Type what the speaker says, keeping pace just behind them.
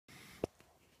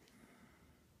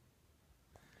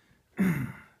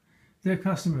Dear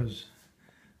customers,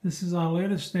 this is our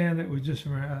latest stand that we just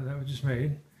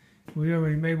made. We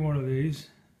already made one of these,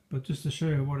 but just to show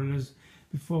you what it is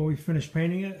before we finish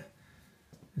painting it.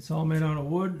 It's all made out of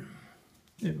wood.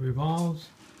 It revolves.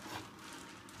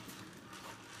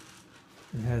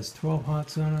 It has 12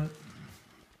 hearts on it.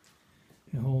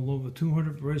 It holds over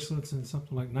 200 bracelets and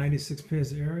something like 96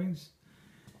 pairs of earrings.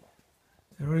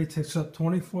 It already takes up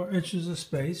 24 inches of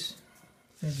space,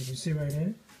 as you can see right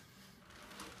here.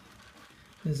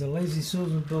 There's a lazy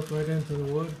Susan built right into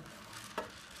the wood,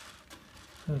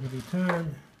 so it can be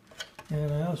turned.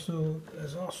 And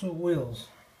there's also wheels.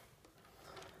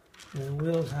 And the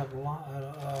wheels have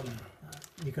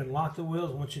you can lock the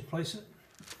wheels once you place it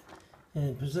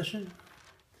in position.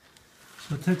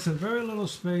 So it takes a very little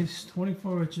space,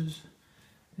 24 inches,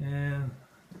 and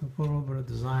we'll put a little bit of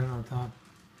design on top.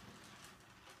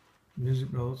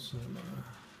 Music notes and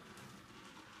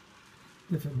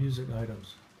different music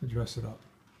items to dress it up.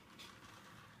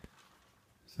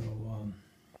 So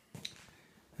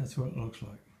that's what it looks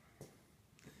like.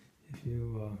 If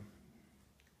you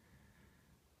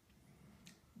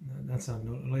that's our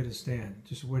latest stand.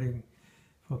 Just waiting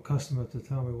for a customer to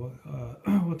tell me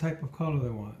what type of color they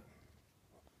want.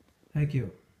 Thank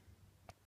you.